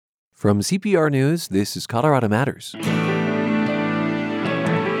From CPR News, this is Colorado Matters.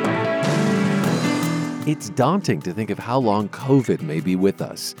 It's daunting to think of how long COVID may be with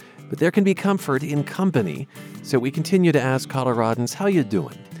us, but there can be comfort in company. So we continue to ask Coloradans, how you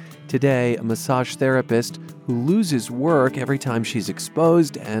doing? Today, a massage therapist who loses work every time she's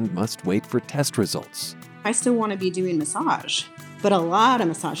exposed and must wait for test results. I still want to be doing massage, but a lot of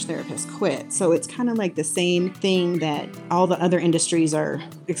massage therapists quit. So it's kind of like the same thing that all the other industries are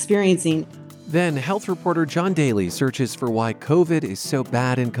experiencing. Then health reporter John Daly searches for why COVID is so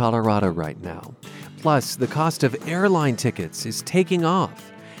bad in Colorado right now. Plus, the cost of airline tickets is taking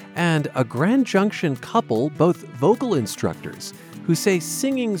off. And a Grand Junction couple, both vocal instructors, who say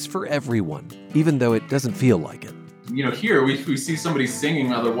singing's for everyone, even though it doesn't feel like it. You know, here we see somebody singing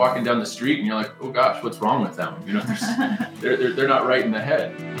while they're walking down the street, and you're like, oh gosh, what's wrong with them? You know, they're not right in the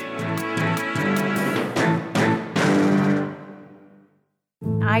head.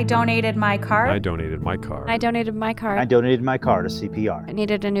 I donated my car. I donated my car. I donated my car. I donated my car to CPR. I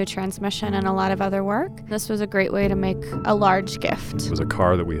needed a new transmission and a lot of other work. This was a great way to make a large gift. It was a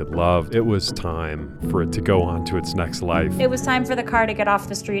car that we had loved. It was time for it to go on to its next life. It was time for the car to get off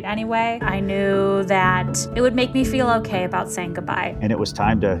the street anyway. I knew that it would make me feel okay about saying goodbye. And it was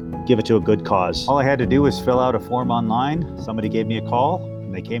time to give it to a good cause. All I had to do was fill out a form online. Somebody gave me a call,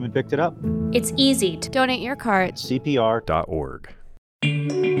 and they came and picked it up. It's easy to donate your car at CPR.org.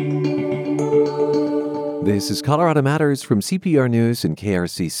 This is Colorado Matters from CPR News and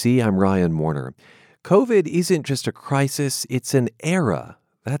KRCC. I'm Ryan Warner. COVID isn't just a crisis, it's an era.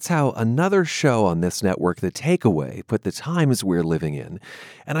 That's how another show on this network, The Takeaway, put the times we're living in.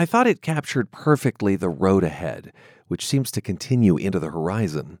 And I thought it captured perfectly the road ahead, which seems to continue into the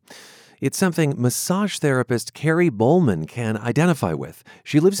horizon. It's something massage therapist Carrie Bowman can identify with.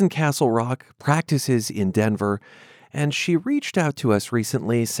 She lives in Castle Rock, practices in Denver, and she reached out to us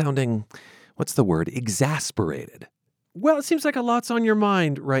recently sounding, what's the word, exasperated. Well, it seems like a lot's on your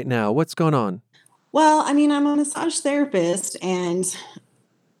mind right now. What's going on? Well, I mean, I'm a massage therapist and,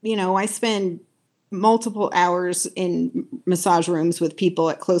 you know, I spend multiple hours in massage rooms with people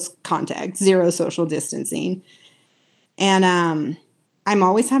at close contact, zero social distancing. And I'm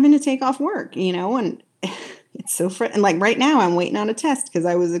always having to take off work, you know, and it's so and like right now I'm waiting on a test because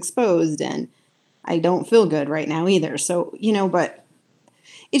I was exposed and I don't feel good right now either. So, you know, but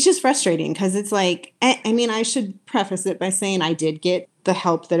it's just frustrating because it's like, I mean, I should preface it by saying I did get the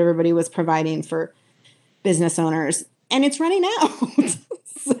help that everybody was providing for business owners and it's running out.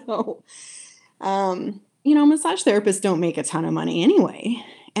 So, you know, massage therapists don't make a ton of money anyway.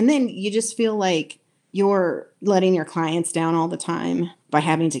 And then you just feel like you're letting your clients down all the time by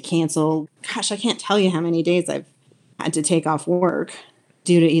having to cancel. Gosh, I can't tell you how many days I've had to take off work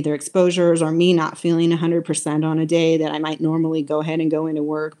due to either exposures or me not feeling 100% on a day that I might normally go ahead and go into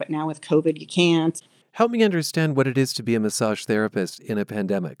work, but now with COVID, you can't. Help me understand what it is to be a massage therapist in a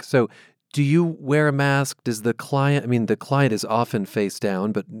pandemic. So do you wear a mask? Does the client, the client is often face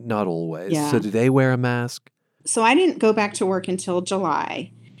down, but not always. Yeah. So do they wear a mask? So I didn't go back to work until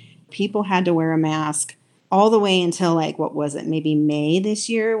July. People had to wear a mask all the way until maybe May this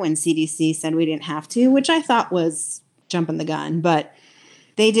year when CDC said we didn't have to, which I thought was jumping the gun, but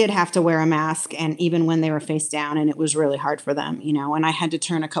they did have to wear a mask, and even when they were face down, and it was really hard for them, you know, and I had to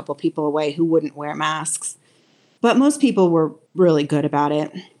turn a couple people away who wouldn't wear masks. But most people were really good about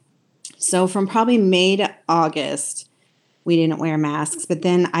it. So from probably May to August, we didn't wear masks, but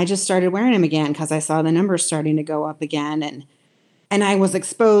then I just started wearing them again because I saw the numbers starting to go up again, and I was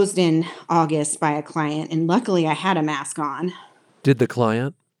exposed in August by a client, and luckily I had a mask on. Did the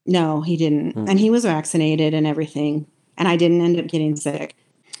client? No, he didn't. And he was vaccinated and everything, and I didn't end up getting sick.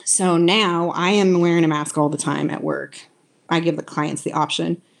 So now I am wearing a mask all the time at work. I give the clients the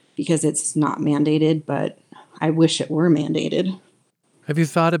option because it's not mandated, but I wish it were mandated. Have you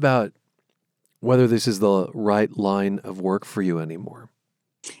thought about whether this is the right line of work for you anymore?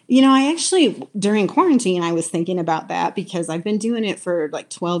 You know, I actually, during quarantine, I was thinking about that because I've been doing it for like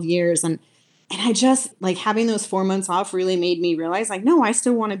 12 years. And I just, like, having those 4 months off really made me realize, like, no, I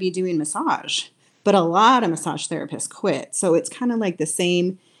still want to be doing massage. But a lot of massage therapists quit. So it's kind of like the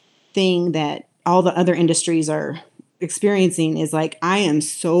same thing that all the other industries are experiencing is like, I am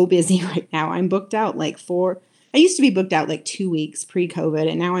so busy right now. I'm booked out I used to be booked out like 2 weeks pre-COVID,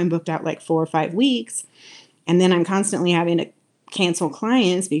 and now I'm booked out like 4 or 5 weeks. And then I'm constantly having to cancel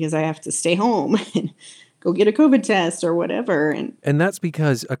clients because I have to stay home and go get a COVID test or whatever. And that's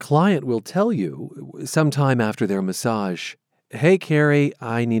because a client will tell you sometime after their massage, hey, Carrie,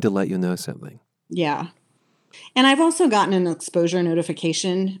 I need to let you know something. Yeah. And I've also gotten an exposure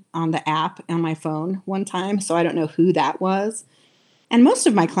notification on the app on my phone one time, so I don't know who that was. And most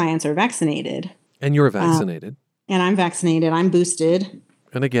of my clients are vaccinated. And you're vaccinated. And I'm vaccinated. I'm boosted.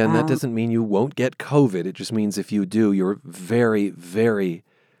 And again, that doesn't mean you won't get COVID. It just means if you do, you're very, very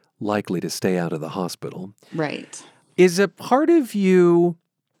likely to stay out of the hospital. Right. Is a part of you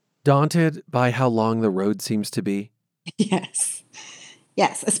daunted by how long the road seems to be? Yes.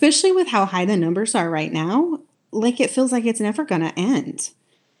 Yes. Especially with how high the numbers are right now. Like, it feels like it's never going to end.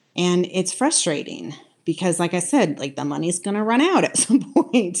 And it's frustrating because, like I said, like, the money's going to run out at some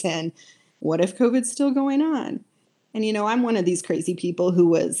point. And what if COVID's still going on? And, you know, I'm one of these crazy people who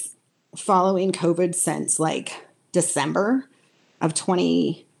was following COVID since like December of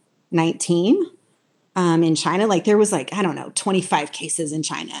 2019 in China. Like, there was like, I don't know, 25 cases in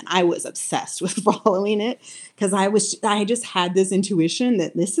China. And I was obsessed with following it because I just had this intuition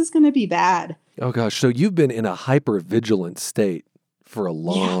that this is going to be bad. Oh, gosh. So you've been in a hyper-vigilant state for a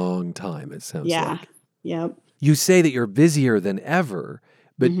long time, it sounds like. Yep. You say that you're busier than ever,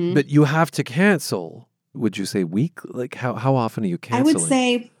 but you have to cancel. Would you say week? Like, how often are you canceling? I would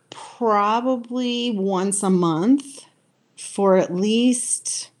say probably once a month for at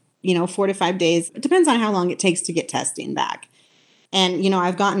least, 4 to 5 days. It depends on how long it takes to get testing back. And,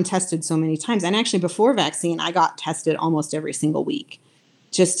 I've gotten tested so many times. And actually, before vaccine, I got tested almost every single week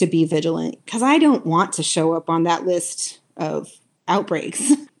just to be vigilant because I don't want to show up on that list of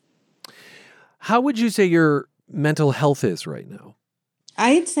outbreaks. How would you say your mental health is right now?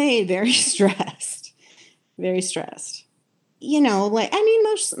 I'd say very stressed. Very stressed.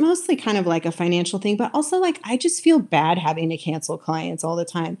 Mostly kind of like a financial thing, but also like I just feel bad having to cancel clients all the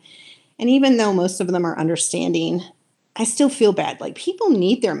time. And even though most of them are understanding, I still feel bad. Like, people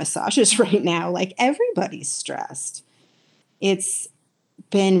need their massages right now. Like, everybody's stressed. It's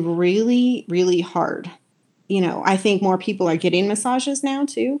been really, really hard. I think more people are getting massages now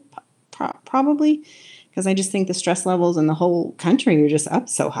too, probably, because I just think the stress levels in the whole country are just up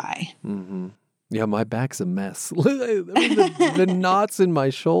so high. Mm-hmm. Yeah, my back's a mess. The knots in my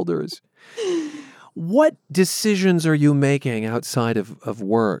shoulders. What decisions are you making outside of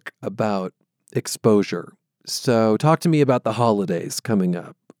work about exposure? So talk to me about the holidays coming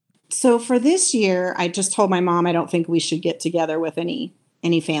up. So for this year, I just told my mom I don't think we should get together with any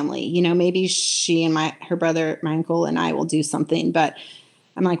family. Maybe she and her brother, my uncle, and I will do something. But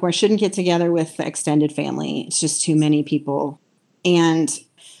I'm like, we shouldn't get together with the extended family. It's just too many people. And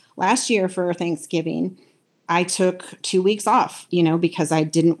last year for Thanksgiving, I took 2 weeks off, because I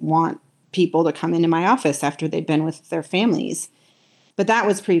didn't want people to come into my office after they'd been with their families. But that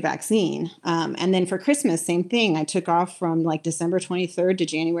was pre-vaccine. And then for Christmas, same thing. I took off from like December 23rd to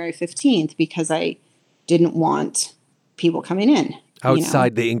January 15th because I didn't want people coming in.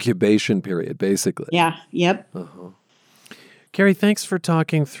 Outside the incubation period, basically. Yeah. Yep. Uh-huh. Carrie, thanks for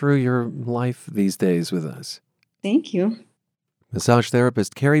talking through your life these days with us. Thank you. Massage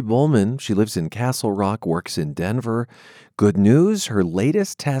therapist Carrie Bowman, she lives in Castle Rock, works in Denver. Good news, her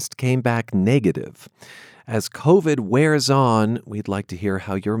latest test came back negative. As COVID wears on, we'd like to hear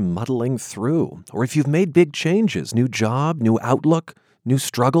how you're muddling through, or if you've made big changes, new job, new outlook, new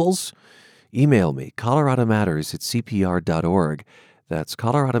struggles. Email me, coloradomatters@cpr.org. That's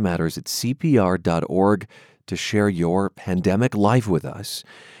coloradomatters@cpr.org to share your pandemic life with us.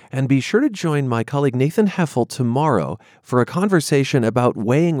 And be sure to join my colleague Nathan Heffel tomorrow for a conversation about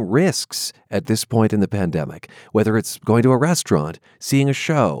weighing risks at this point in the pandemic, whether it's going to a restaurant, seeing a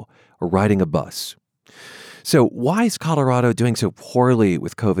show, or riding a bus. So why is Colorado doing so poorly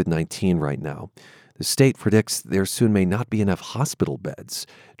with COVID-19 right now? The state predicts there soon may not be enough hospital beds.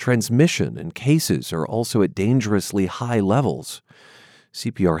 Transmission and cases are also at dangerously high levels.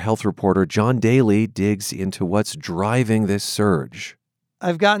 CPR health reporter John Daly digs into what's driving this surge.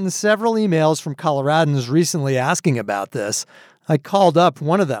 I've gotten several emails from Coloradans recently asking about this. I called up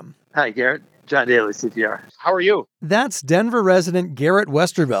one of them. Hi, Garrett. John Daly, CPR. How are you? That's Denver resident Garrett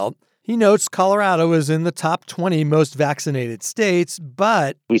Westervelt. He notes Colorado is in the top 20 most vaccinated states,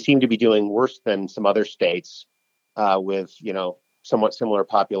 but we seem to be doing worse than some other states with, somewhat similar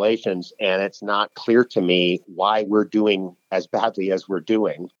populations, and it's not clear to me why we're doing as badly as we're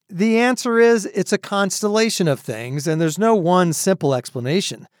doing. The answer is it's a constellation of things, and there's no one simple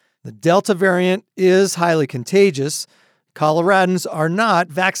explanation. The Delta variant is highly contagious. Coloradans are not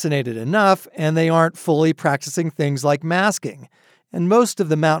vaccinated enough, and they aren't fully practicing things like masking. And most of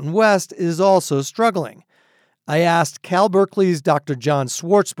the Mountain West is also struggling. I asked Cal Berkeley's Dr. John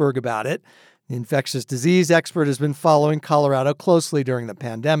Schwartzberg about it. The infectious disease expert has been following Colorado closely during the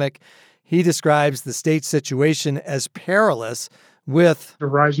pandemic. He describes the state's situation as perilous with the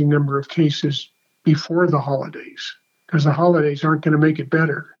rising number of cases before the holidays, because the holidays aren't going to make it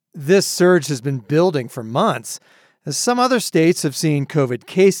better. This surge has been building for months. As some other states have seen COVID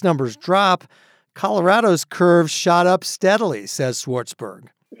case numbers drop, Colorado's curve shot up steadily, says Schwartzberg.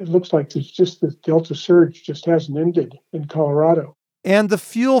 It looks like it's just the Delta surge just hasn't ended in Colorado. And the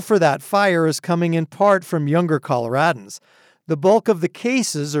fuel for that fire is coming in part from younger Coloradans. The bulk of the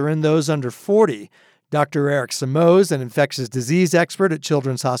cases are in those under 40. Dr. Eric Simoes, an infectious disease expert at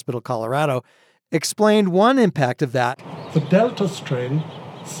Children's Hospital Colorado, explained one impact of that. The Delta strain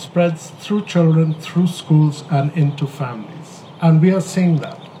spreads through children, through schools, and into families. And we are seeing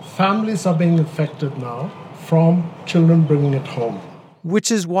that. Families are being infected now from children bringing it home.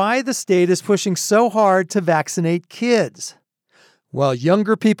 Which is why the state is pushing so hard to vaccinate kids. While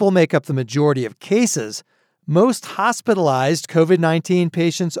younger people make up the majority of cases, most hospitalized COVID-19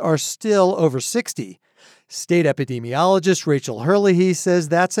 patients are still over 60. State epidemiologist Rachel Herlihy says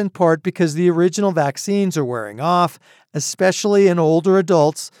that's in part because the original vaccines are wearing off, especially in older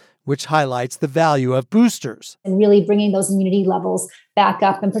adults, which highlights the value of boosters. And really bringing those immunity levels back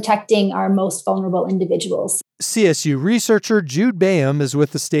up and protecting our most vulnerable individuals. CSU researcher Jude Bayham is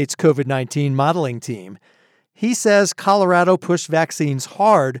with the state's COVID-19 modeling team. He says Colorado pushed vaccines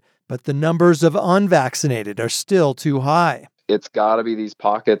hard, but the numbers of unvaccinated are still too high. It's got to be these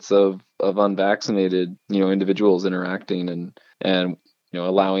pockets of unvaccinated, individuals interacting and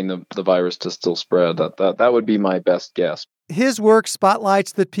allowing the virus to still spread. That would be my best guess. His work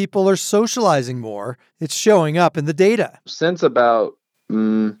spotlights that people are socializing more. It's showing up in the data. Since about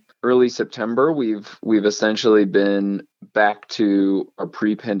early September, we've essentially been back to our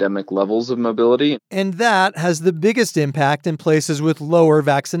pre-pandemic levels of mobility. And that has the biggest impact in places with lower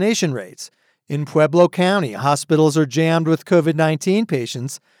vaccination rates. In Pueblo County, hospitals are jammed with COVID-19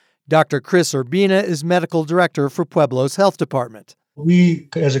 patients. Dr. Chris Urbina is medical director for Pueblo's health department. We,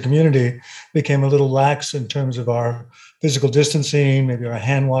 as a community, became a little lax in terms of our physical distancing, maybe our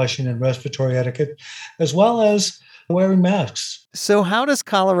hand washing and respiratory etiquette, as well as wearing masks. So how does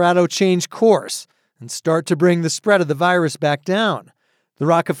Colorado change course and start to bring the spread of the virus back down? The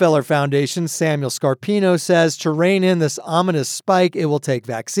Rockefeller Foundation's Samuel Scarpino says to rein in this ominous spike, it will take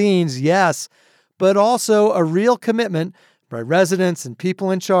vaccines, yes, but also a real commitment by residents and people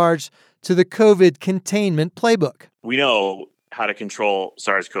in charge to the COVID containment playbook. We know how to control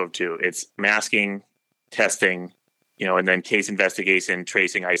SARS-CoV-2. It's masking, testing, and then case investigation,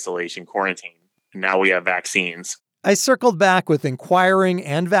 tracing, isolation, quarantine. And now we have vaccines. I circled back with inquiring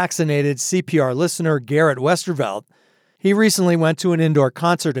and vaccinated CPR listener Garrett Westervelt. He recently went to an indoor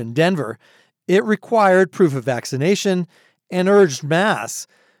concert in Denver. It required proof of vaccination and urged masks.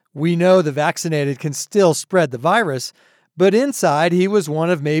 We know the vaccinated can still spread the virus, but inside he was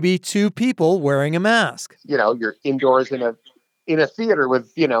one of maybe 2 people wearing a mask. You're indoors in a theater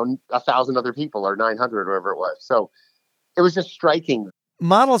with, 1,000 other people or 900, whatever it was. So it was just striking.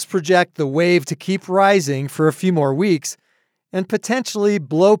 Models project the wave to keep rising for a few more weeks and potentially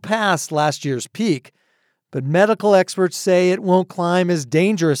blow past last year's peak. But medical experts say it won't climb as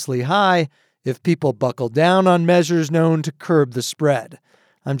dangerously high if people buckle down on measures known to curb the spread.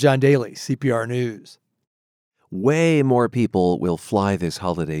 I'm John Daly, CPR News. Way more people will fly this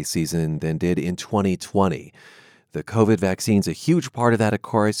holiday season than did in 2020. The COVID vaccine's a huge part of that, of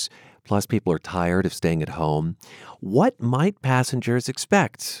course. Plus, people are tired of staying at home. What might passengers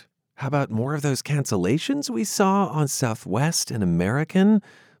expect? How about more of those cancellations we saw on Southwest and American?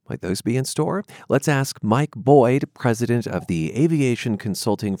 Might those be in store? Let's ask Mike Boyd, president of the aviation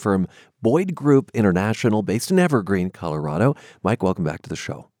consulting firm Boyd Group International, based in Evergreen, Colorado. Mike, welcome back to the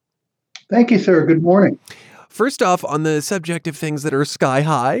show. Thank you, sir. Good morning. First off, on the subject of things that are sky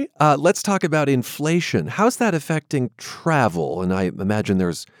high, let's talk about inflation. How's that affecting travel? And I imagine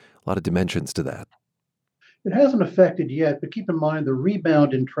there's a lot of dimensions to that. It hasn't affected yet, but keep in mind the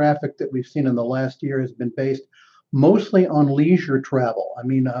rebound in traffic that we've seen in the last year has been based mostly on leisure travel.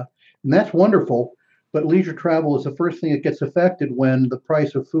 And that's wonderful, but leisure travel is the first thing that gets affected when the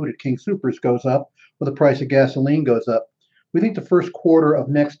price of food at King Soopers goes up or the price of gasoline goes up. We think the first quarter of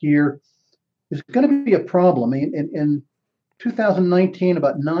next year is going to be a problem. In 2019,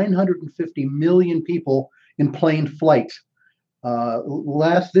 about 950 million people in plane flights.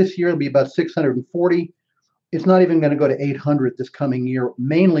 This year, it'll be about 640. It's not even going to go to 800 this coming year,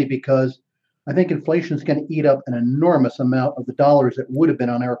 mainly because I think inflation is going to eat up an enormous amount of the dollars that would have been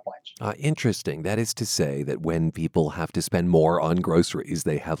on airplanes. Interesting. That is to say that when people have to spend more on groceries,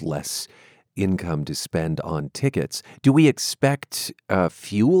 they have less income to spend on tickets. Do we expect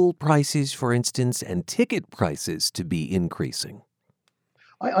fuel prices, for instance, and ticket prices to be increasing?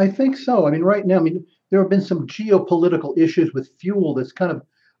 I think so. Right now, there have been some geopolitical issues with fuel that's kind of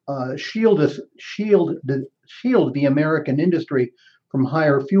shield the American industry from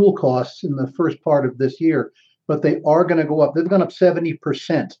higher fuel costs in the first part of this year. but they are going to go up. They've gone up 70%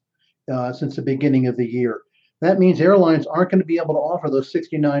 since the beginning of the year. That means airlines aren't going to be able to offer those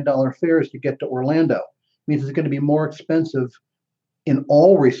 $69 fares to get to Orlando. It means it's going to be more expensive in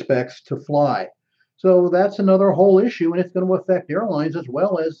all respects to fly. So that's another whole issue, and it's going to affect airlines as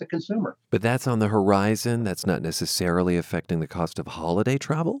well as the consumer. But that's on the horizon. That's not necessarily affecting the cost of holiday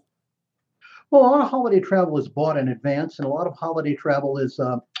travel? Well, a lot of holiday travel is bought in advance, and a lot of holiday travel is,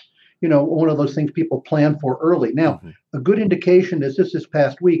 one of those things people plan for early. Now, a good indication is this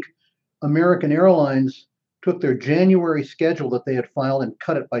past week, American Airlines took their January schedule that they had filed and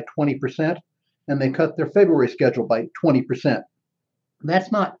cut it by 20%, and they cut their February schedule by 20%.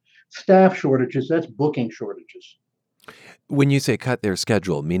 That's not staff shortages, that's booking shortages. When you say cut their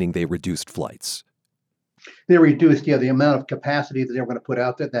schedule, meaning they reduced flights? They reduced, the amount of capacity that they were going to put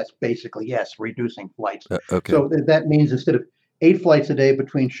out there. That's basically, yes, reducing flights. Okay. So that means instead of 8 flights a day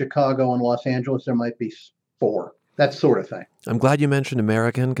between Chicago and Los Angeles, there might be 4. That sort of thing. I'm glad you mentioned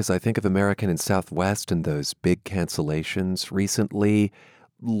American, because I think of American and Southwest and those big cancellations recently.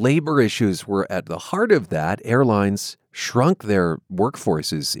 Labor issues were at the heart of that. Airlines shrunk their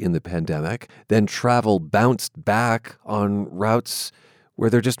workforces in the pandemic, then travel bounced back on routes where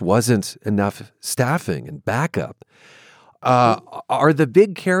there just wasn't enough staffing and backup. Are the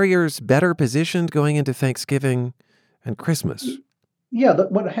big carriers better positioned going into Thanksgiving and Christmas? Yeah,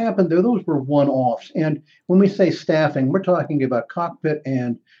 what happened there, those were one-offs. And when we say staffing, we're talking about cockpit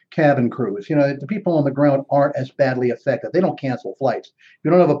and cabin crews. The people on the ground aren't as badly affected. They don't cancel flights. If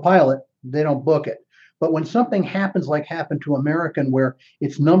you don't have a pilot, they don't book it. But when something happens like happened to American, where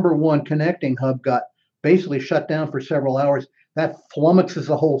its number one connecting hub got basically shut down for several hours, that flummoxes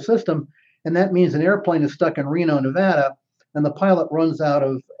the whole system. And that means an airplane is stuck in Reno, Nevada, and the pilot runs out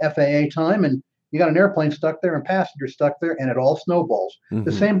of FAA time, and you got an airplane stuck there and passengers stuck there, and it all snowballs. Mm-hmm.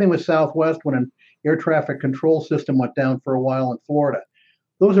 The same thing with Southwest when an air traffic control system went down for a while in Florida.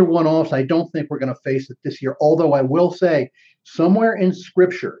 Those are one-offs. I don't think we're going to face it this year, although I will say somewhere in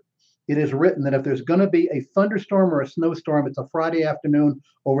Scripture, it is written that if there's going to be a thunderstorm or a snowstorm, it's a Friday afternoon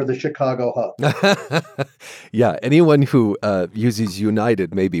over the Chicago hub. Yeah, anyone who uses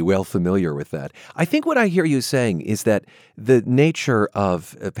United may be well familiar with that. I think what I hear you saying is that the nature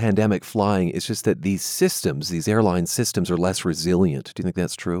of pandemic flying is just that these systems, these airline systems, are less resilient. Do you think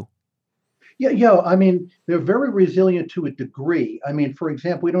that's true? Yeah. I mean, they're very resilient to a degree. I mean, for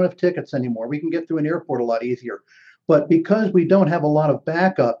example, we don't have tickets anymore. We can get through an airport a lot easier. But because we don't have a lot of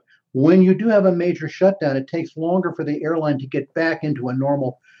backup, when you do have a major shutdown, it takes longer for the airline to get back into a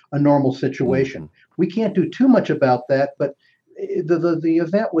normal situation. Mm-hmm. We can't do too much about that, but the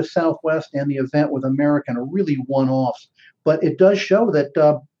event with Southwest and the event with American are really one-offs. But it does show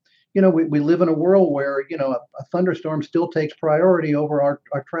that we live in a world where a thunderstorm still takes priority over our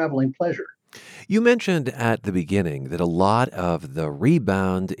traveling pleasure. You mentioned at the beginning that a lot of the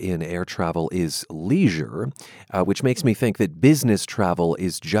rebound in air travel is leisure, which makes me think that business travel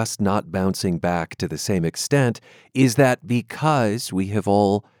is just not bouncing back to the same extent. Is that because we have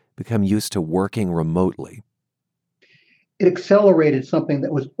all become used to working remotely? It accelerated something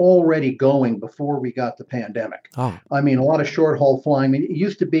that was already going before we got the pandemic. Oh. I mean, a lot of short-haul flying. I mean, it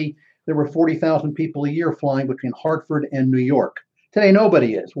used to be there were 40,000 people a year flying between Hartford and New York. Today,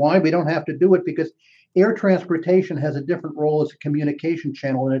 nobody is. Why? We don't have to do it because air transportation has a different role as a communication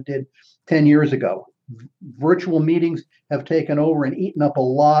channel than it did 10 years ago. Virtual meetings have taken over and eaten up a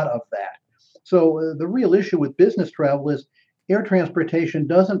lot of that. So the real issue with business travel is air transportation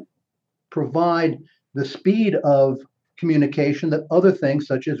doesn't provide the speed of communication that other things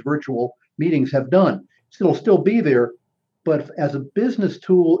such as virtual meetings have done. It'll still be there, but as a business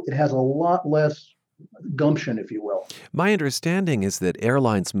tool, it has a lot less gumption, if you will. My understanding is that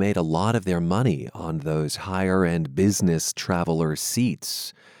airlines made a lot of their money on those higher-end business traveler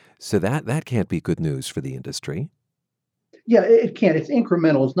seats. So that can't be good news for the industry. Yeah, it can't. It's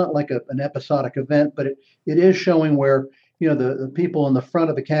incremental. It's not like an episodic event, but it is showing where, the people in the front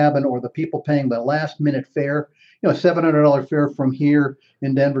of the cabin or the people paying the last-minute fare, $700 fare from here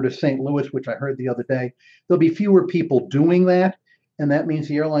in Denver to St. Louis, which I heard the other day, there'll be fewer people doing that. And that means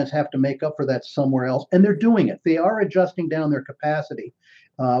the airlines have to make up for that somewhere else. And they're doing it. They are adjusting down their capacity.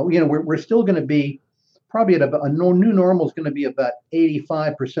 We're still going to be probably at a new normal is going to be about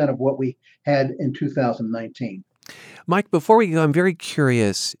 85% of what we had in 2019. Mike, before we go, I'm very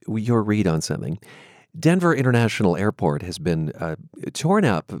curious your read on something. Denver International Airport has been torn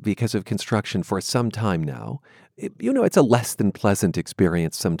up because of construction for some time now. It's a less than pleasant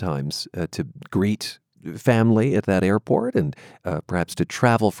experience sometimes to greet family at that airport and perhaps to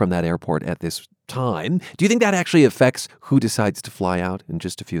travel from that airport at this time. Do you think that actually affects who decides to fly out in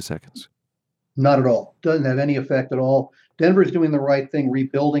just a few seconds? Not at all. Doesn't have any effect at all. Denver's doing the right thing,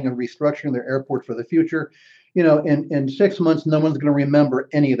 rebuilding and restructuring their airport for the future. In 6 months, no one's going to remember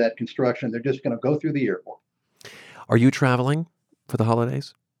any of that construction. They're just going to go through the airport. Are you traveling for the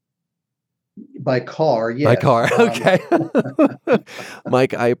holidays? By car, yes. By car, okay.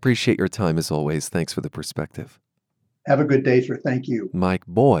 Mike, I appreciate your time as always. Thanks for the perspective. Have a good day, sir. Thank you. Mike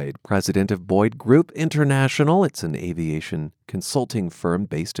Boyd, president of Boyd Group International. It's an aviation consulting firm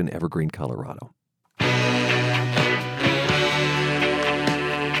based in Evergreen, Colorado.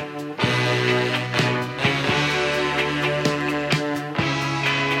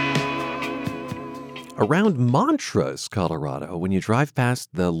 Around Montrose, Colorado, when you drive past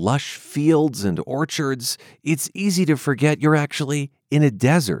the lush fields and orchards, it's easy to forget you're actually in a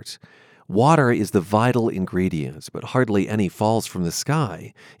desert. Water is the vital ingredient, but hardly any falls from the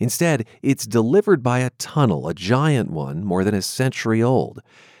sky. Instead, it's delivered by a tunnel, a giant one, more than a century old.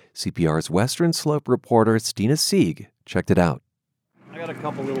 CPR's Western Slope reporter Stina Sieg checked it out. I got a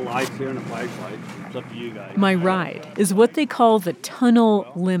couple little lights here and a flashlight. It's up to you guys. My ride is what they call the Tunnel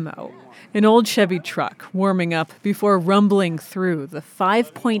Limo, an old Chevy truck warming up before rumbling through the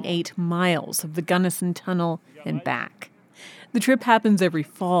 5.8 miles of the Gunnison Tunnel and back. The trip happens every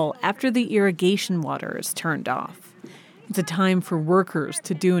fall after the irrigation water is turned off. It's a time for workers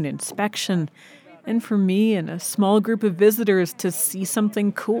to do an inspection, and for me and a small group of visitors to see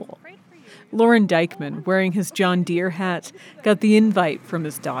something cool. Loren Dykman, wearing his John Deere hat, got the invite from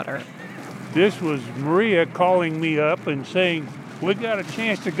his daughter. This was Maria calling me up and saying, "We got a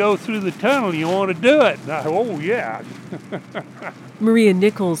chance to go through the tunnel. You want to do it?" And I, "Oh, yeah." Maria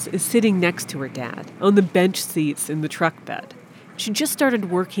Nichols is sitting next to her dad on the bench seats in the truck bed. She just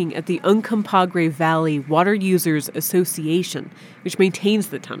started working at the Uncompahgre Valley Water Users Association, which maintains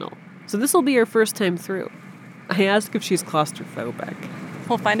the tunnel. So this will be her first time through. I ask if she's claustrophobic.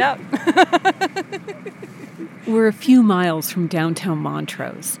 We'll find out. We're a few miles from downtown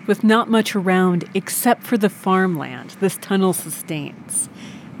Montrose, with not much around except for the farmland this tunnel sustains.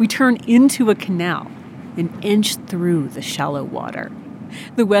 We turn into a canal and inch through the shallow water.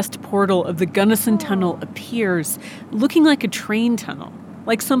 The west portal of the Gunnison Tunnel appears, looking like a train tunnel,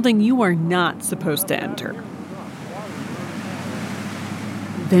 like something you are not supposed to enter.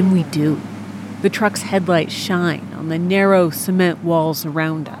 Then we do. The truck's headlights shine on the narrow cement walls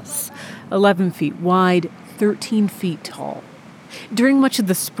around us, 11 feet wide, 13 feet tall. During much of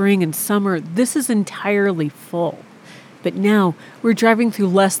the spring and summer, this is entirely full. But now, we're driving through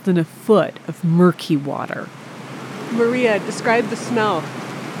less than a foot of murky water. Maria, describe the smell.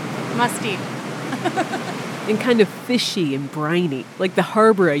 Musty. And kind of fishy and briny, like the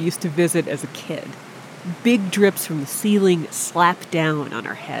harbor I used to visit as a kid. Big drips from the ceiling slap down on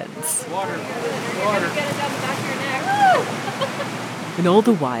our heads. Water. Get it down the back of your neck. And all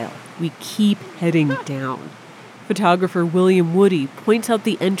the while, we keep heading down. Photographer William Woody points out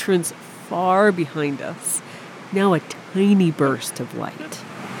the entrance far behind us. Now a tiny burst of light.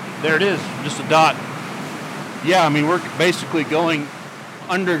 There it is, just a dot. Yeah, I mean, we're basically going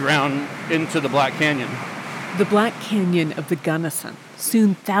underground into the Black Canyon. The Black Canyon of the Gunnison,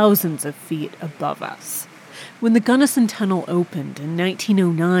 soon thousands of feet above us. When the Gunnison Tunnel opened in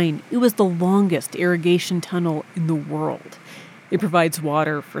 1909, it was the longest irrigation tunnel in the world. It provides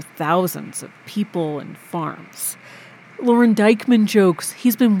water for thousands of people and farms. Loren Dykman jokes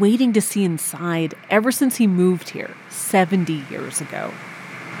he's been waiting to see inside ever since he moved here 70 years ago.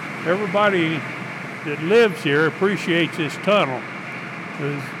 Everybody that lives here appreciates this tunnel,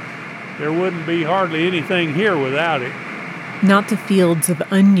 because there wouldn't be hardly anything here without it. Not the fields of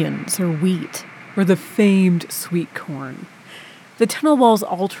onions or wheat, or the famed sweet corn. The tunnel walls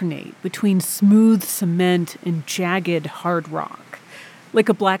alternate between smooth cement and jagged hard rock, like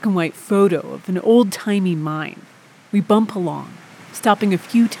a black and white photo of an old-timey mine. We bump along, stopping a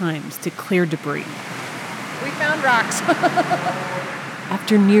few times to clear debris. We found rocks.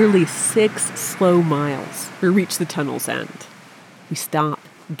 After nearly 6 slow miles, we reach the tunnel's end. We stop,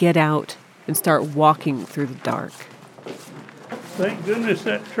 get out, and start walking through the dark. Thank goodness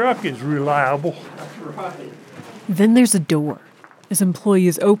that truck is reliable. That's right. Then there's a door. As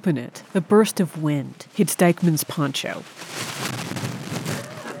employees open it, a burst of wind hits Dykman's poncho.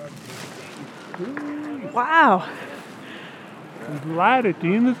 Wow. There's light at the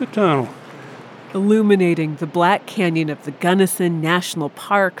end of the tunnel, illuminating the Black Canyon of the Gunnison National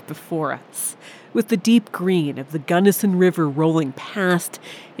Park before us, with the deep green of the Gunnison River rolling past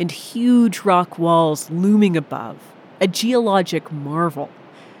and huge rock walls looming above, a geologic marvel.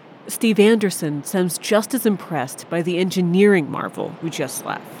 Steve Anderson sounds just as impressed by the engineering marvel we just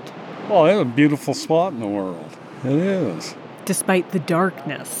left. Oh, it's a beautiful spot in the world. It is. despite the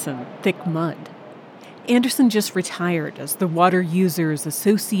darkness and thick mud. Anderson just retired as the Water Users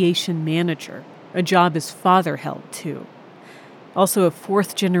Association manager, a job his father held too. Also a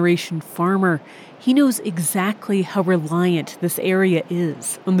fourth-generation farmer, he knows exactly how reliant this area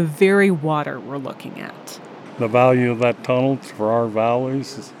is on the very water we're looking at. The value of that tunnel for our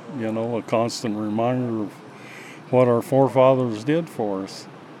valleys is, a constant reminder of what our forefathers did for us.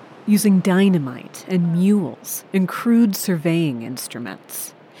 Using dynamite and mules and crude surveying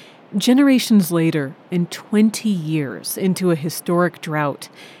instruments. Generations later, and 20 years into a historic drought,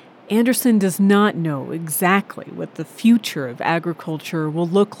 Anderson does not know exactly what the future of agriculture will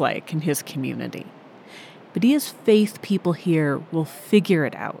look like in his community. But he has faith people here will figure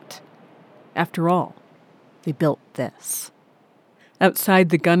it out. After all, they built this. Outside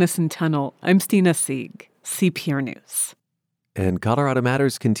the Gunnison Tunnel, I'm Stina Sieg, CPR News. And Colorado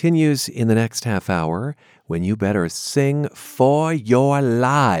Matters continues in the next half hour when you better sing for your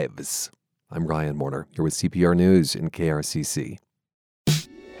lives. I'm Ryan Warner. You're with CPR News in KRCC.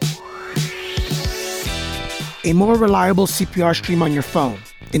 A more reliable CPR stream on your phone.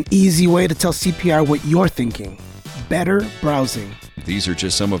 An easy way to tell CPR what you're thinking. Better browsing. These are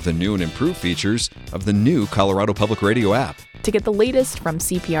just some of the new and improved features of the new Colorado Public Radio app. To get the latest from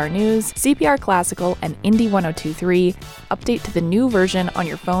CPR News, CPR Classical, and Indy 102.3, update to the new version on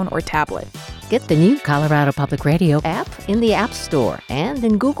your phone or tablet. Get the new Colorado Public Radio app in the App Store and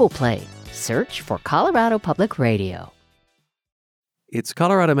in Google Play. Search for Colorado Public Radio. It's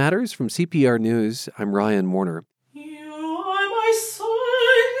Colorado Matters from CPR News. I'm Ryan Warner.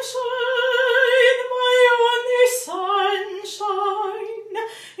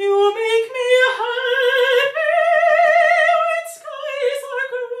 You make me happy when skies are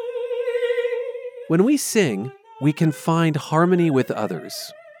gray. When we sing, we can find harmony with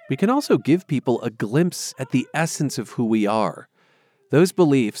others. We can also give people a glimpse at the essence of who we are. Those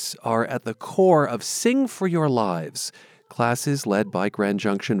beliefs are at the core of Sing for Your Lives, classes led by Grand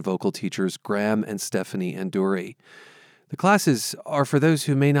Junction vocal teachers Graham and Stephanie Anduri. The classes are for those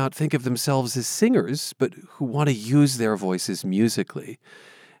who may not think of themselves as singers, but who want to use their voices musically.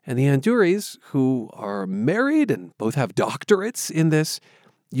 And the Anduris, who are married and both have doctorates in this,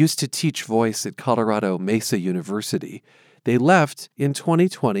 used to teach voice at Colorado Mesa University. They left in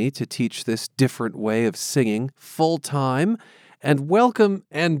 2020 to teach this different way of singing full-time. And welcome,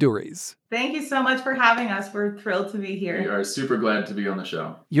 Anduris. Thank you so much for having us. We're thrilled to be here. We are super glad to be on the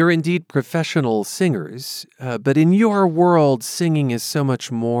show. You're indeed professional singers, but in your world, singing is so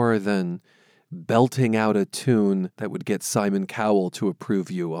much more than belting out a tune that would get Simon Cowell to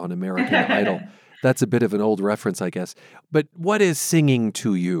approve you on American Idol. That's a bit of an old reference, I guess. But what is singing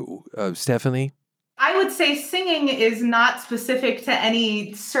to you, Stephanie? I would say singing is not specific to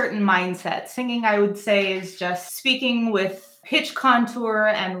any certain mindset. Singing, I would say, is just speaking with pitch contour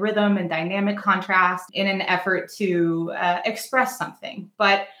and rhythm and dynamic contrast in an effort to express something.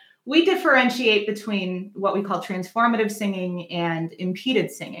 But we differentiate between what we call transformative singing and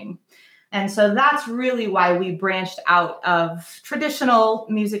impeded singing. And so that's really why we branched out of traditional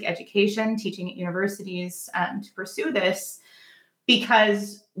music education, teaching at universities, to pursue this,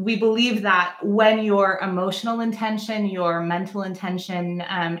 because we believe that when your emotional intention, your mental intention,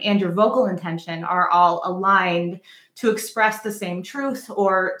 and your vocal intention are all aligned to express the same truth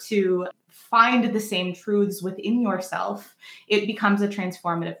or to find the same truths within yourself, it becomes a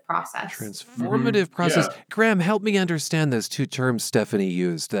transformative process. Transformative process. Yeah. Graham, help me understand those two terms Stephanie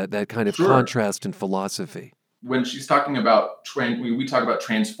used, that kind of contrast in philosophy. When she's talking about, we talk about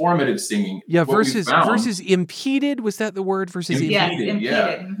transformative singing. Yeah, versus impeded, was that the word? Versus impeded,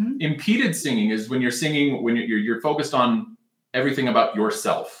 yeah. Mm-hmm. Impeded singing is when you're singing, when you're focused on everything about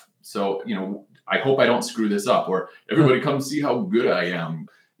yourself. So, I hope I don't screw this up, or everybody come see how good I am.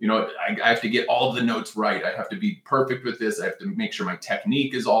 I have to get all of the notes right. I have to be perfect with this. I have to make sure my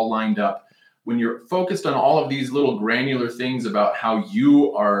technique is all lined up. When you're focused on all of these little granular things about how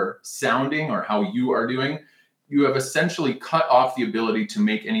you are sounding or how you are doing, you have essentially cut off the ability to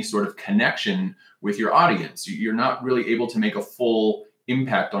make any sort of connection with your audience. You're not really able to make a full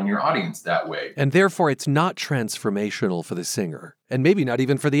impact on your audience that way. And therefore, it's not transformational for the singer, and maybe not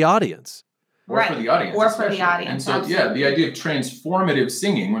even for the audience. Or for the audience. Or for the audience. And so, absolutely. the idea of transformative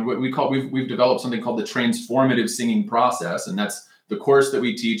singing, when we've developed something called the transformative singing process, and that's the course that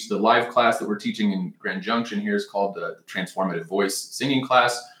we teach. The live class that we're teaching in Grand Junction here is called the Transformative Voice Singing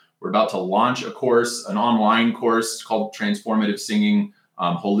Class. We're about to launch a course, an online course called Transformative Singing,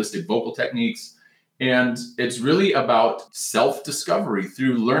 Holistic Vocal Techniques. And it's really about self-discovery.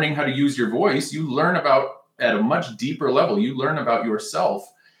 Through learning how to use your voice, you learn about, at a much deeper level, you learn about yourself.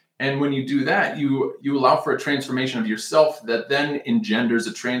 And when you do that, you allow for a transformation of yourself that then engenders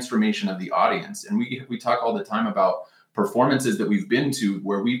a transformation of the audience. And we talk all the time about performances that we've been to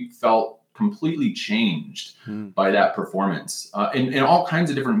where we felt completely changed by that performance in all kinds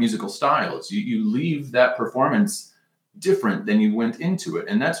of different musical styles. You leave that performance different than you went into it.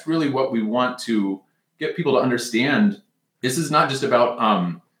 And that's really what we want to get people to understand. This is not just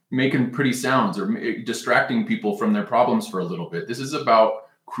about making pretty sounds or distracting people from their problems for a little bit. This is about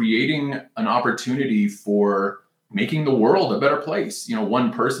creating an opportunity for making the world a better place,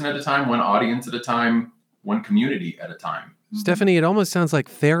 one person at a time, one audience at a time, one community at a time. Stephanie, it almost sounds like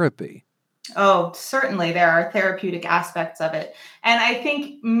therapy. Oh, certainly there are therapeutic aspects of it. And I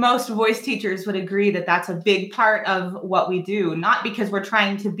think most voice teachers would agree that that's a big part of what we do, not because we're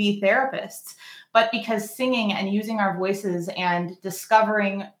trying to be therapists, but because singing and using our voices and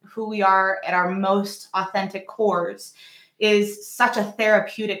discovering who we are at our most authentic cores is such a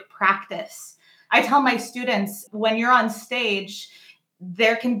therapeutic practice. I tell my students, when you're on stage,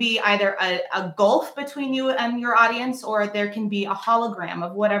 there can be either a gulf between you and your audience, or there can be a hologram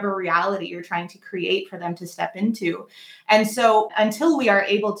of whatever reality you're trying to create for them to step into. And so until we are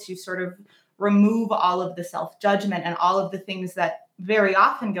able to sort of remove all of the self-judgment and all of the things that very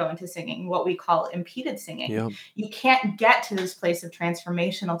often go into singing, what we call impeded singing, you can't get to this place of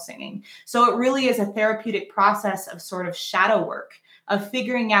transformational singing. So it really is a therapeutic process of sort of shadow work, of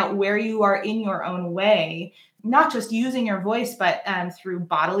figuring out where you are in your own way, not just using your voice, but through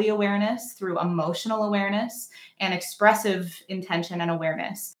bodily awareness, through emotional awareness, and expressive intention and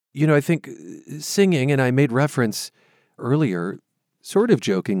awareness. I think singing, and I made reference earlier, sort of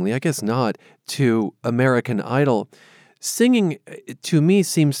jokingly, I guess not, to American Idol. Singing, to me,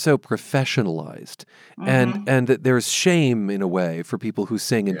 seems so professionalized, and that there's shame, in a way, for people who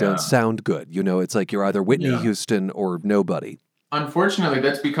sing and don't sound good. It's like you're either Whitney Houston or nobody. Unfortunately,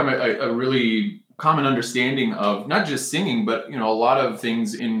 that's become a really common understanding of not just singing, but a lot of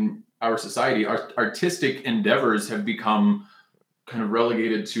things in our society. Our artistic endeavors have become kind of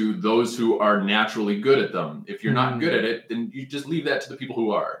relegated to those who are naturally good at them. If you're not good at it, then you just leave that to the people who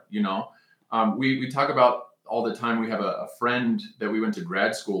are. We talk about all the time. We have a friend that we went to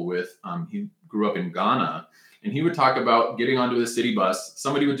grad school with. He grew up in Ghana, and he would talk about getting onto a city bus.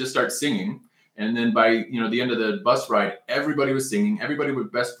 Somebody would just start singing. And then by, the end of the bus ride, everybody was singing. Everybody was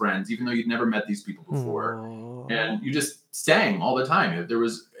best friends, even though you'd never met these people before. And you just sang all the time. If there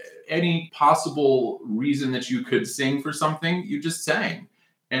was any possible reason that you could sing for something, you just sang.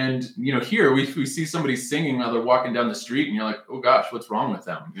 And, here we see somebody singing while they're walking down the street, and you're like, oh gosh, what's wrong with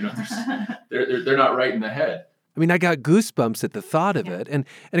them? They're not right in the head. I mean, I got goosebumps at the thought of it. And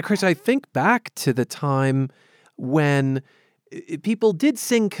of course, I think back to the time when people did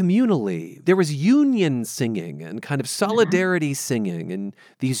sing communally. There was union singing and kind of solidarity singing and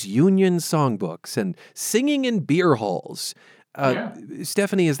these union songbooks and singing in beer halls.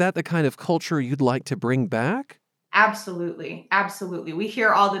 Stephanie, is that the kind of culture you'd like to bring back? Absolutely. Absolutely. We hear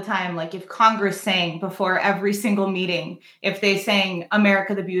all the time, like if Congress sang before every single meeting, if they sang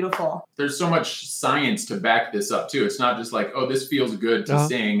America the Beautiful. There's so much science to back this up too. It's not just like, oh, this feels good to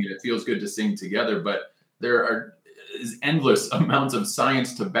sing and it feels good to sing together, but there is endless amounts of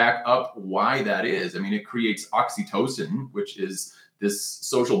science to back up why that is. I mean, it creates oxytocin, which is this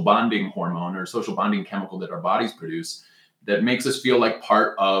social bonding hormone or social bonding chemical that our bodies produce that makes us feel like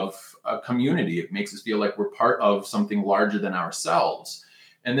part of a community. It makes us feel like we're part of something larger than ourselves.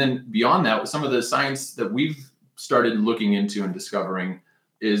 And then beyond that, some of the science that we've started looking into and discovering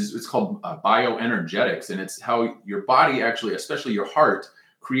it's called bioenergetics. And it's how your body actually, especially your heart,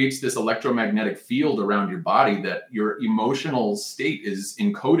 creates this electromagnetic field around your body that your emotional state is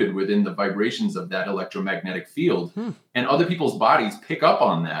encoded within the vibrations of that electromagnetic field. And other people's bodies pick up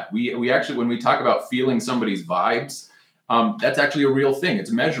on that. We actually, when we talk about feeling somebody's vibes, that's actually a real thing.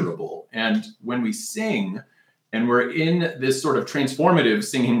 It's measurable. And when we sing and we're in this sort of transformative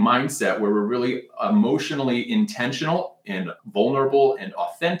singing mindset where we're really emotionally intentional and vulnerable and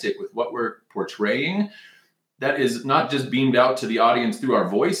authentic with what we're portraying, that is not just beamed out to the audience through our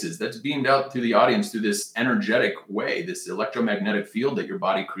voices. That's beamed out to the audience through this energetic way, this electromagnetic field that your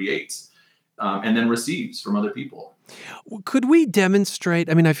body creates and then receives from other people. Could we demonstrate?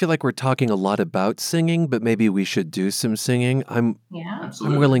 I mean, I feel like we're talking a lot about singing, but maybe we should do some singing. I'm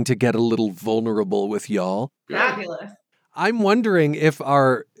willing to get a little vulnerable with y'all. Fabulous. I'm wondering if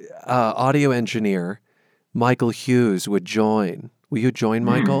our audio engineer, Michael Hughes, would join. Will you join,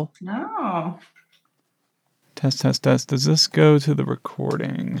 Michael? No. Test. Does this go to the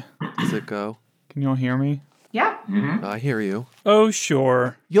recording? Does it go? Can you all hear me? Yeah. I hear you. Oh,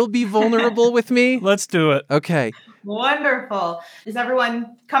 sure. You'll be vulnerable with me? Let's do it. Okay. Wonderful. Is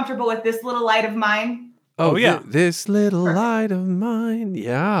everyone comfortable with This Little Light of Mine? Oh, yeah. This little light of mine.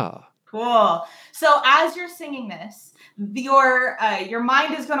 Yeah. Cool. So as you're singing this, your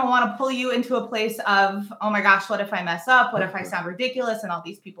mind is going to want to pull you into a place of, oh my gosh, what if I mess up? What if I sound ridiculous and all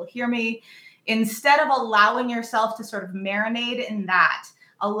these people hear me? Instead of allowing yourself to sort of marinate in that,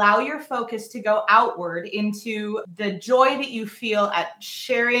 allow your focus to go outward into the joy that you feel at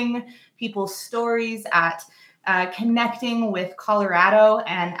sharing people's stories, at connecting with Colorado,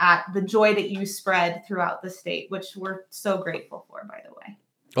 and at the joy that you spread throughout the state, which we're so grateful for, by the way.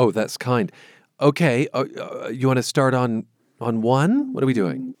 Oh, that's kind. Okay, you want to start on one? What are we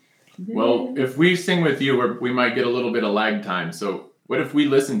doing? Well, if we sing with you, we might get a little bit of lag time. So what if we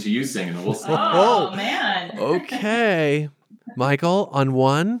listen to you sing and then we'll sing? Oh, man. Okay. Michael, on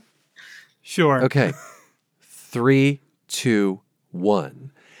one? Sure. Okay. 3, 2,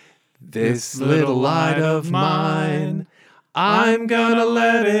 1. This little light of mine, I'm gonna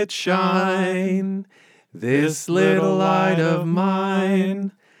let it shine. This little light of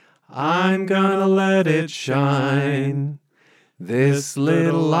mine, I'm gonna let it shine. This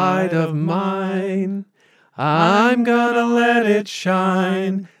little light of mine, I'm gonna let it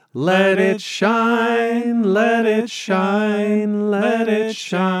shine. Let it shine, let it shine, let it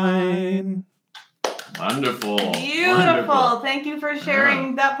shine. Wonderful. Beautiful. Wonderful. Thank you for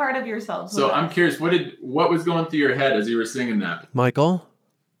sharing that part of yourself. So I'm curious, what was going through your head as you were singing that? Michael?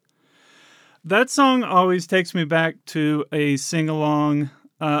 That song always takes me back to a sing-along.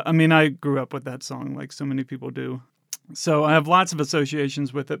 I grew up with that song like so many people do. So I have lots of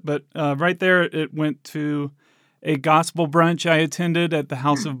associations with it. But right there, it went to a gospel brunch I attended at the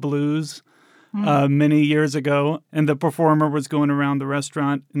House of Blues many years ago. And the performer was going around the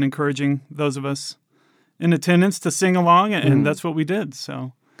restaurant and encouraging those of us in attendance to sing along. And that's what we did.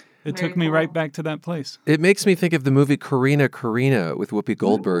 So it took me right back to that place. It makes me think of the movie Karina Karina with Whoopi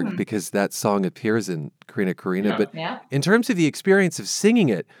Goldberg because that song appears in Karina Karina. But in terms of the experience of singing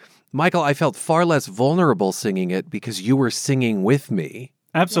it, Michael, I felt far less vulnerable singing it because you were singing with me.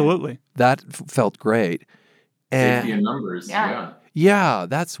 Absolutely. That felt great. And Safety in numbers. yeah,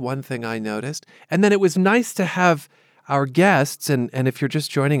 that's one thing I noticed. And then it was nice to have our guests, and if you're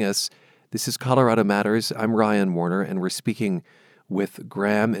just joining us, this is Colorado Matters. I'm Ryan Warner, and we're speaking with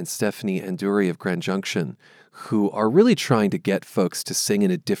Graham and Stephanie Anduri of Grand Junction, who are really trying to get folks to sing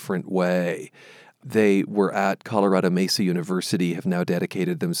in a different way. They were at Colorado Mesa University, have now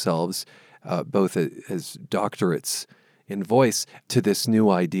dedicated themselves, both as doctorates in voice, to this new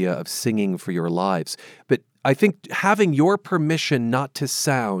idea of singing for your lives. But I think having your permission not to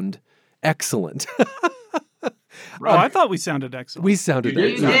sound excellent. I thought we sounded excellent. We sounded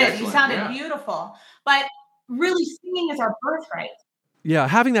You excellent. did. You sounded beautiful. But really, singing is our birthright. Yeah,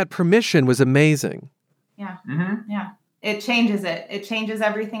 having that permission was amazing. Yeah. Yeah. It changes it. It changes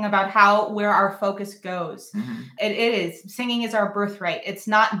everything about where our focus goes. It is. Singing is our birthright. It's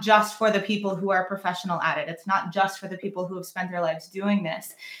not just for the people who are professional at it. It's not just for the people who have spent their lives doing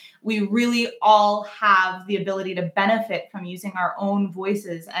this. We really all have the ability to benefit from using our own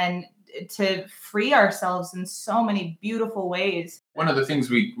voices and to free ourselves in so many beautiful ways. One of the things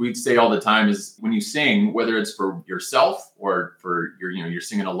we say all the time is when you sing, whether it's for yourself or for you're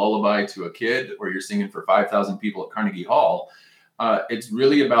singing a lullaby to a kid or you're singing for 5,000 people at Carnegie Hall, it's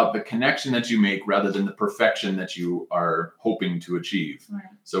really about the connection that you make rather than the perfection that you are hoping to achieve. Right.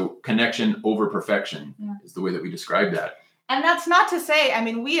 So connection over perfection is the way that we describe that. And that's not to say,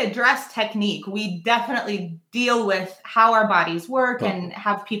 we address technique. We definitely deal with how our bodies work and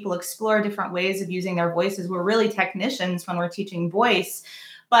have people explore different ways of using their voices. We're really technicians when we're teaching voice,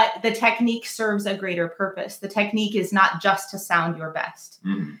 but the technique serves a greater purpose. The technique is not just to sound your best.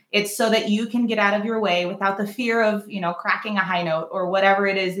 It's so that you can get out of your way without the fear of, cracking a high note or whatever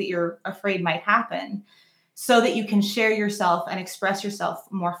it is that you're afraid might happen, so that you can share yourself and express yourself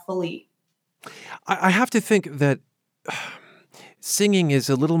more fully. I have to think that singing is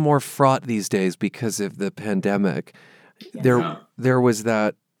a little more fraught these days because of the pandemic. Yes. There was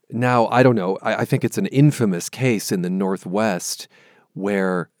that, now, I don't know, I think it's an infamous case in the Northwest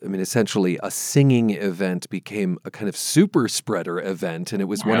where, essentially a singing event became a kind of super spreader event. And it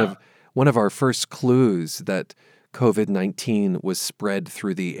was one of our first clues that COVID-19 was spread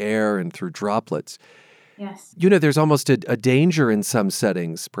through the air and through droplets. Yes. There's almost a danger in some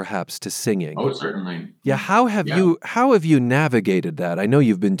settings, perhaps, to singing. Oh, certainly. Yeah. How have you navigated that? I know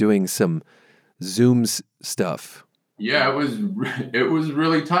you've been doing some Zoom stuff. Yeah, it was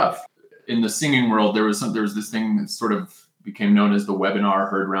really tough. In the singing world, there was this thing that sort of became known as the webinar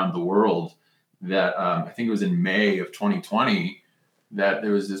heard around the world that I think it was in May of 2020. that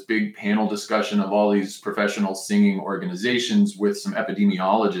there was this big panel discussion of all these professional singing organizations with some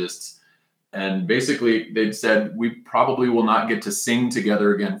epidemiologists. And basically they'd said, we probably will not get to sing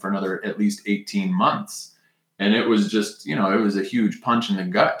together again for another at least 18 months. And it was just, it was a huge punch in the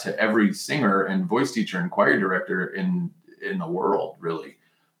gut to every singer and voice teacher and choir director in the world, really.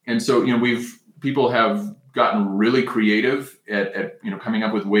 And so, people have gotten really creative at coming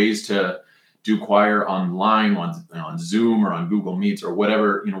up with ways to do choir online on Zoom or on Google Meets or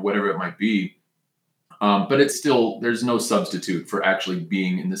whatever it might be. But it's still, there's no substitute for actually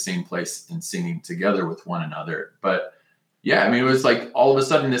being in the same place and singing together with one another. But yeah, it was like all of a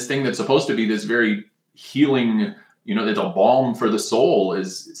sudden this thing that's supposed to be this very healing, it's a balm for the soul,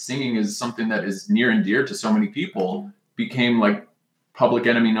 is singing is something that is near and dear to so many people, became like public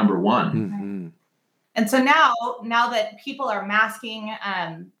enemy number one. Mm-hmm. And so now that people are masking,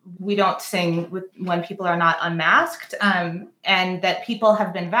 we don't sing when people are not unmasked, and that people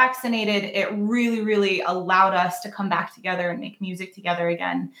have been vaccinated, it really, really allowed us to come back together and make music together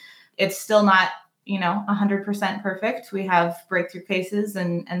again. It's still not, 100% perfect. We have breakthrough cases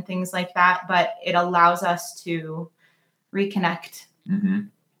and things like that, but it allows us to reconnect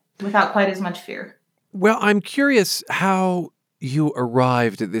without quite as much fear. Well, I'm curious how you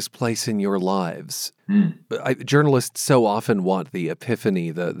arrived at this place in your lives. Journalists so often want the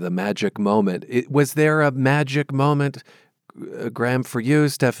epiphany, the magic moment. Was there a magic moment, Graham, for you,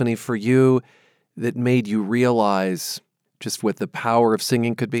 Stephanie, for you, that made you realize just what the power of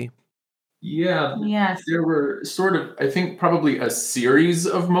singing could be? Yeah. Yes. There were sort of, I think, probably a series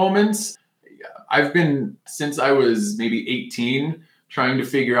of moments. I've been, since I was maybe 18, trying to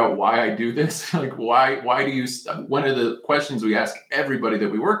figure out why I do this. Like, why do you, one of the questions we ask everybody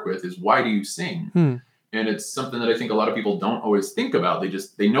that we work with is, why do you sing? And it's something that I think a lot of people don't always think about.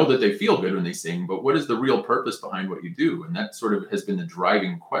 They know that they feel good when they sing, but what is the real purpose behind what you do? And that sort of has been the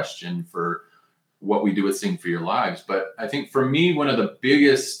driving question for what we do with Sing for Your Lives. But I think for me, one of the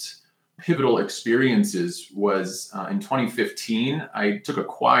biggest pivotal experiences was in 2015. I took a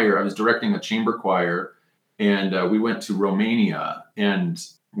choir. I was directing a chamber choir, and we went to Romania, and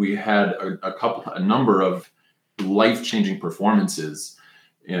we had a number of life-changing performances.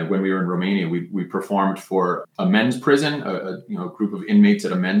 And when we were in Romania, we performed for a men's prison, a group of inmates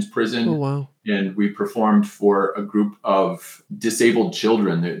at a men's prison. Oh, wow. And we performed for a group of disabled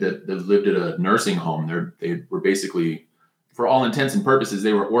children that lived at a nursing home. They were basically, for all intents and purposes,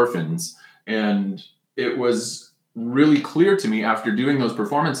 they were orphans. And it was really clear to me after doing those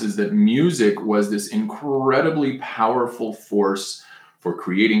performances that music was this incredibly powerful force for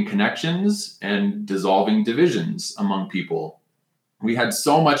creating connections and dissolving divisions among people. We had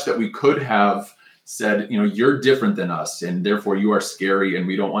so much that we could have said, you're different than us, and therefore you are scary, and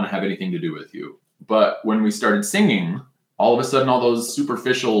we don't want to have anything to do with you. But when we started singing, all of a sudden, all those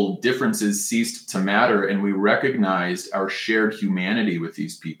superficial differences ceased to matter, and we recognized our shared humanity with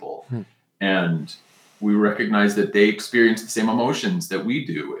these people. And we recognized that they experience the same emotions that we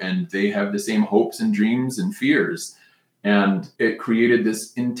do, and they have the same hopes and dreams and fears. And it created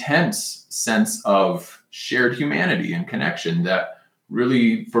this intense sense of shared humanity and connection that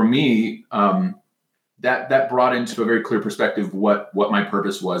really, for me, that brought into a very clear perspective what my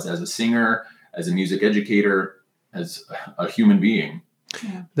purpose was as a singer, as a music educator, as a human being.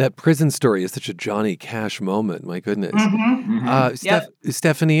 Yeah. That prison story is such a Johnny Cash moment. My goodness. Yep.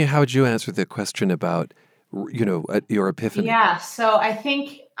 Stephanie, how would you answer the question about, your epiphany? Yeah. So I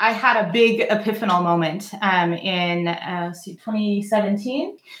think I had a big epiphanal moment in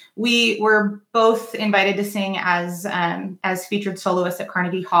 2017. We were both invited to sing as featured soloists at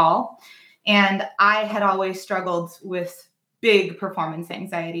Carnegie Hall. And I had always struggled with big performance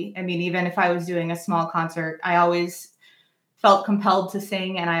anxiety. I mean, even if I was doing a small concert, I always felt compelled to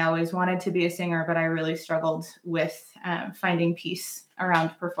sing, and I always wanted to be a singer, but I really struggled with finding peace around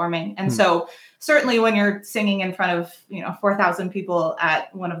performing. And so certainly when you're singing in front of 4,000 people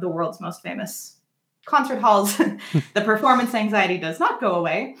at one of the world's most famous concert halls, the performance anxiety does not go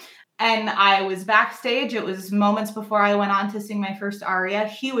away. And I was backstage. It was moments before I went on to sing my first aria.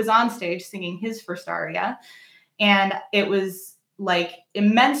 He was on stage singing his first aria. And it was like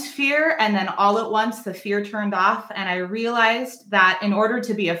immense fear. And then all at once, the fear turned off. And I realized that in order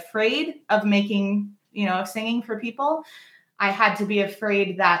to be afraid of making, of singing for people, I had to be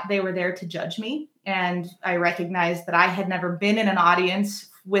afraid that they were there to judge me. And I recognized that I had never been in an audience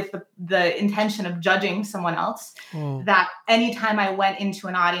with the intention of judging someone else. That anytime I went into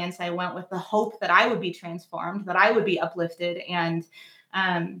an audience, I went with the hope that I would be transformed, that I would be uplifted, and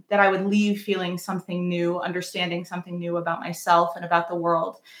that I would leave feeling something new, understanding something new about myself and about the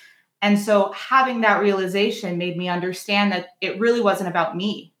world. And so having that realization made me understand that it really wasn't about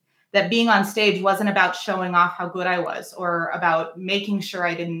me, that being on stage wasn't about showing off how good I was or about making sure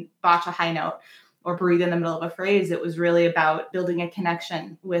I didn't botch a high note or breathe in the middle of a phrase. It was really about building a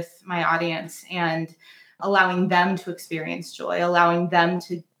connection with my audience and allowing them to experience joy, allowing them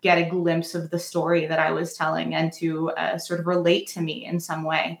to get a glimpse of the story that I was telling and to sort of relate to me in some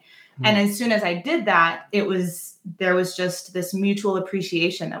way. And as soon as I did that, there was just this mutual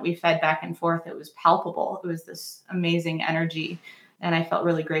appreciation that we fed back and forth. It was palpable. It was this amazing energy. And I felt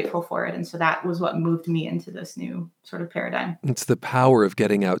really grateful for it. And so that was what moved me into this new sort of paradigm. It's the power of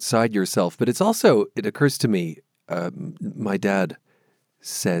getting outside yourself. But it's also, it occurs to me, my dad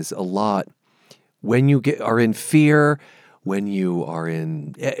says a lot, when you are in fear, when you are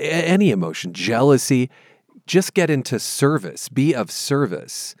in any emotion, jealousy, just get into service, be of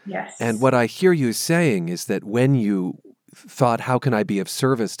service. Yes. And what I hear you saying is that when you thought, how can I be of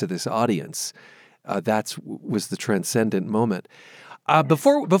service to this audience? That was the transcendent moment.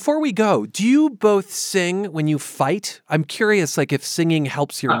 Before we go, do you both sing when you fight? I'm curious, like if singing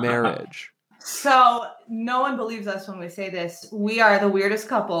helps your marriage. So no one believes us when we say this. We are the weirdest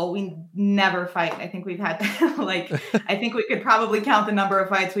couple. We never fight. I think we've had I think we could probably count the number of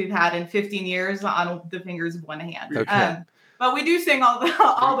fights we've had in 15 years on the fingers of one hand. Okay. But we do sing all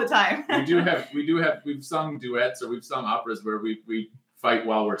the time. We've sung duets or we've sung operas where we fight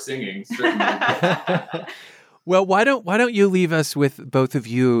while we're singing. Certainly. Well, why don't you leave us with both of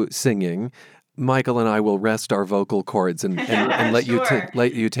you singing? Michael and I will rest our vocal cords and let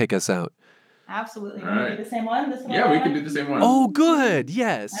you take us out. Absolutely. All right. Do the same one? This one? Yeah, we can do the same one. Oh, good.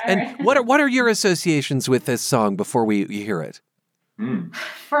 Yes. All right. And what are your associations with this song before we hear it?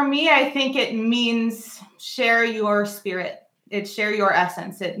 For me, I think it means share your spirit. Share your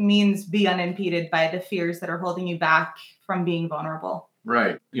essence. It means be unimpeded by the fears that are holding you back from being vulnerable.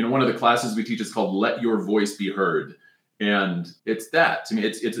 Right. One of the classes we teach is called Let Your Voice Be Heard. And it's that. To me,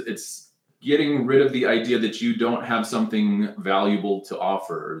 it's getting rid of the idea that you don't have something valuable to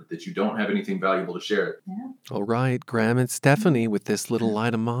offer, that you don't have anything valuable to share. Yeah. All right, Graham and Stephanie with This Little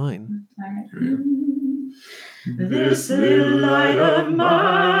Light of Mine. This little light of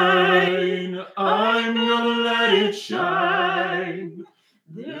mine, I'm gonna let it shine.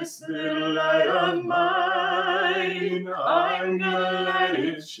 This little light of mine, I'm gonna let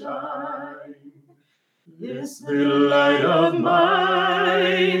it shine. This little light of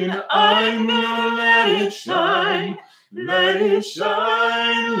mine, I'm gonna let it shine. Let it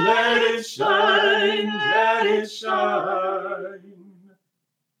shine, let it shine, let it shine.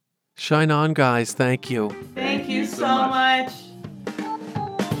 Shine on, guys. Thank you. Thank you so much.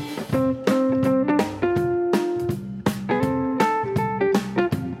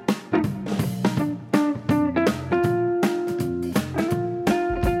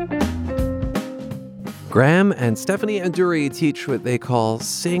 Graham and Stephanie Anduri teach what they call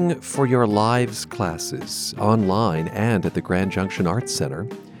Sing for Your Lives classes online and at the Grand Junction Arts Center.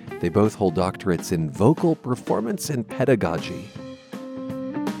 They both hold doctorates in vocal performance and pedagogy.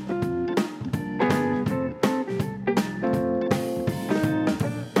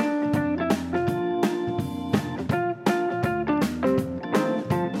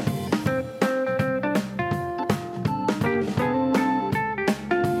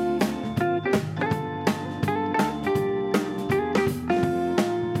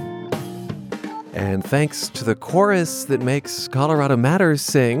 And thanks to the chorus that makes Colorado Matters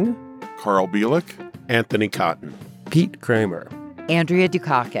sing, Carl Bielik, Anthony Cotton, Pete Kramer, Andrea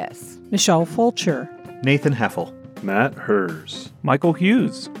Dukakis, Michelle Fulcher, Nathan Heffel, Matt Hers, Michael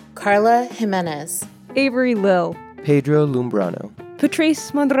Hughes, Carla Jimenez, Avery Lill, Pedro Lumbrano,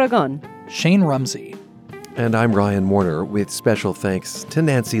 Patrice Mondragon, Shane Rumsey. And I'm Ryan Warner with special thanks to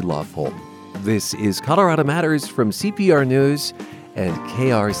Nancy Loveholm. This is Colorado Matters from CPR News and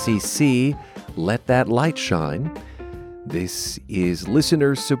KRCC. Let That Light Shine. This is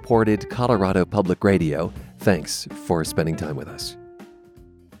listener-supported Colorado Public Radio. Thanks for spending time with us.